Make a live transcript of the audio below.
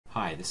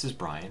Hi, this is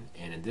Brian,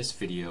 and in this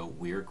video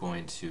we're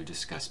going to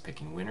discuss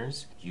picking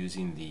winners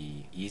using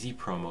the Easy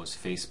Promos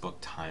Facebook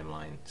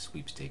Timeline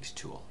Sweepstakes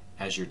tool.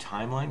 As your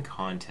timeline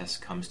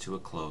contest comes to a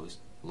close,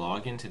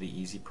 log into the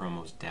Easy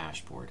Promos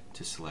dashboard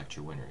to select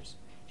your winners.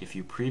 If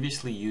you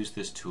previously used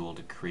this tool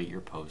to create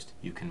your post,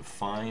 you can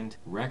find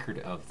record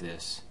of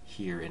this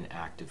here in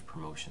Active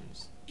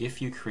Promotions.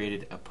 If you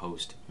created a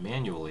post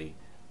manually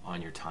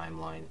on your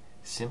timeline,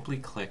 simply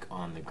click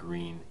on the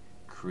green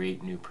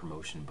Create New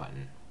Promotion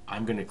button.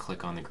 I'm going to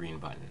click on the green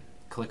button.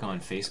 Click on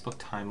Facebook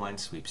Timeline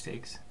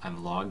Sweepstakes.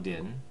 I'm logged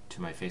in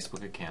to my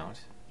Facebook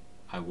account.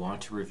 I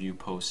want to review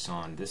posts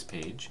on this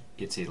page.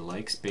 It's a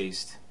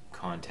likes-based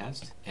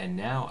contest, and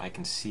now I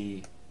can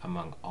see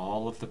among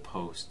all of the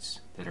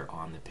posts that are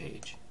on the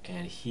page.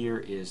 And here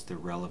is the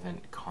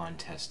relevant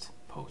contest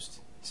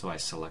post. So I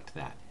select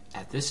that.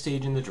 At this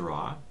stage in the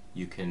draw,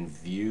 you can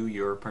view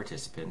your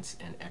participants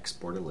and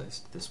export a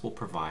list. This will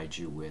provide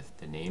you with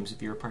the names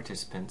of your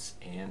participants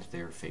and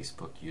their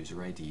Facebook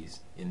user IDs.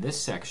 In this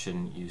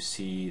section, you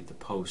see the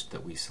post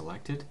that we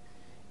selected,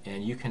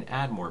 and you can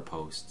add more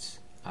posts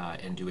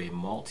and do a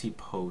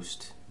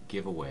multi-post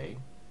giveaway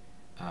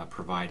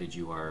provided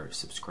you are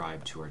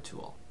subscribed to our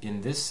tool. In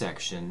this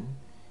section,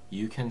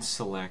 you can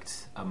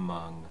select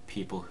among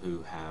people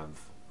who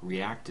have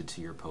reacted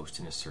to your post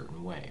in a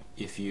certain way.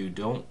 If you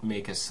don't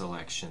make a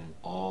selection,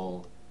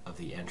 all of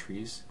the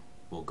entries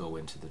will go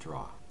into the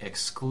draw.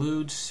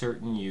 Exclude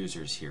certain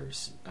users here,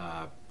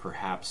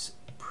 perhaps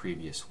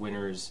previous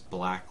winners,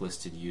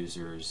 blacklisted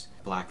users.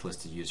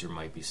 Blacklisted user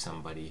might be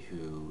somebody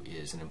who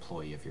is an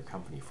employee of your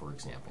company, for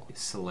example.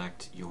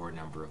 Select your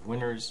number of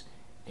winners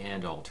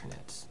and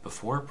alternates.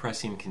 Before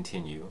pressing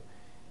continue,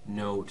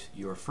 note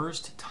your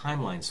first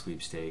timeline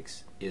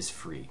sweepstakes is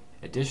free.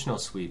 Additional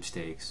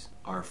sweepstakes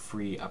are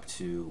free up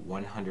to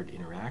 100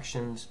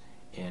 interactions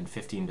and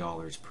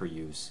 $15 per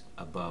use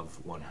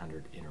above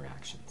 100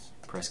 interactions.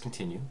 Press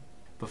continue.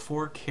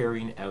 Before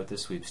carrying out the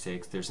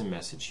sweepstakes, there's a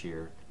message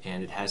here,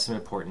 and it has some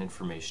important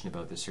information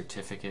about the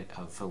certificate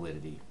of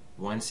validity.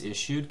 Once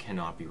issued,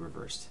 cannot be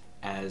reversed,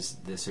 as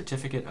the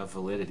certificate of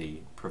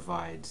validity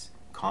provides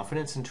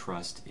confidence and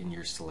trust in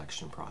your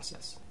selection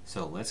process.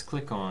 So let's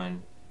click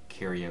on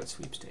Carry Out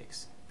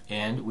Sweepstakes.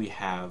 And we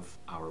have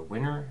our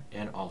winner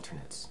and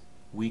alternates.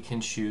 We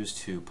can choose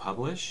to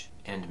publish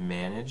and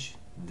manage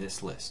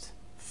this list.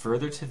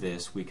 Further to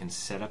this, we can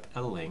set up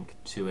a link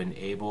to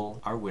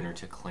enable our winner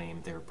to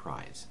claim their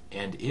prize.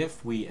 And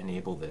if we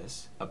enable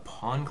this,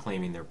 upon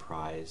claiming their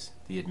prize,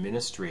 the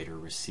administrator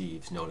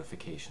receives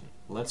notification.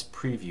 Let's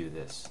preview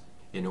this.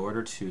 In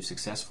order to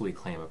successfully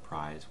claim a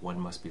prize, one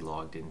must be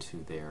logged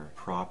into their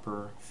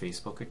proper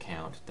Facebook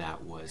account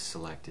that was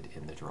selected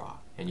in the draw.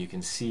 And you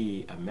can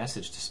see a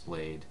message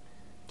displayed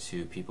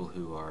to people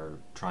who are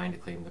trying to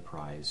claim the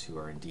prize who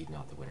are indeed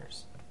not the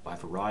winners.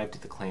 I've arrived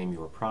at the Claim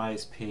Your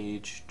Prize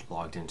page,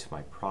 logged into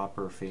my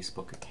proper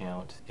Facebook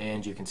account,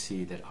 and you can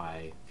see that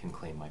I can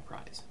claim my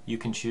prize. You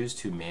can choose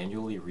to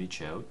manually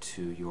reach out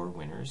to your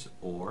winners,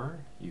 or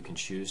you can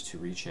choose to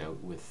reach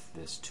out with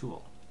this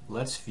tool.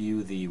 Let's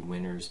view the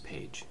winners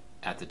page.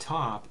 At the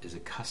top is a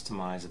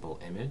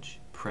customizable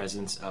image,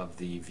 presence of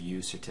the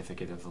View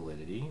Certificate of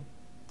Validity,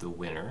 the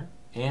winner,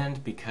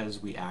 and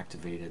because we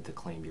activated the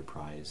Claim Your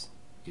Prize,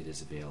 it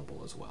is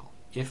available as well.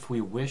 If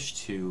we wish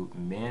to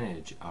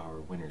manage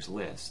our winners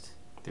list,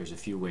 there's a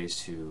few ways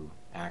to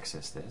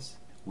access this.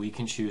 We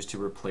can choose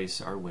to replace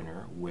our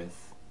winner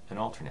with an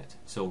alternate.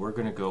 So we're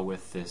going to go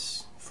with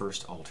this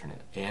first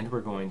alternate, and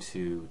we're going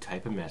to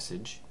type a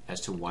message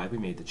as to why we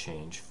made the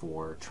change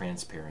for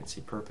transparency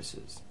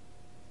purposes.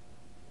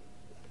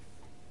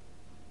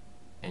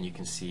 And you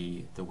can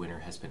see the winner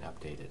has been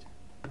updated.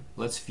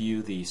 Let's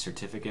view the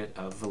certificate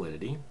of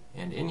validity,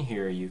 and in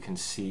here you can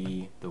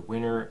see the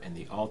winner and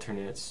the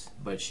alternates,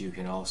 but you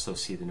can also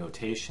see the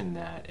notation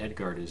that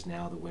Edgard is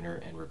now the winner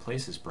and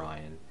replaces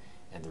Brian,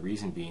 and the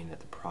reason being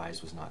that the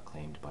prize was not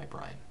claimed by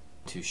Brian.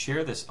 To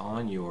share this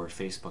on your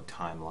Facebook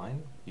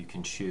timeline, you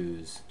can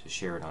choose to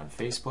share it on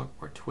Facebook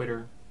or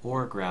Twitter,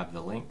 or grab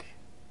the link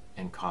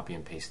and copy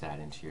and paste that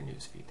into your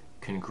newsfeed.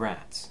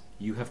 Congrats!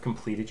 You have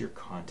completed your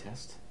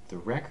contest. The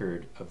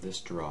record of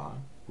this draw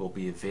will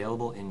be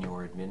available in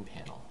your admin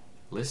panel,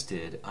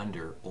 listed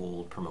under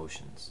Old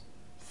Promotions.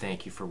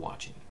 Thank you for watching.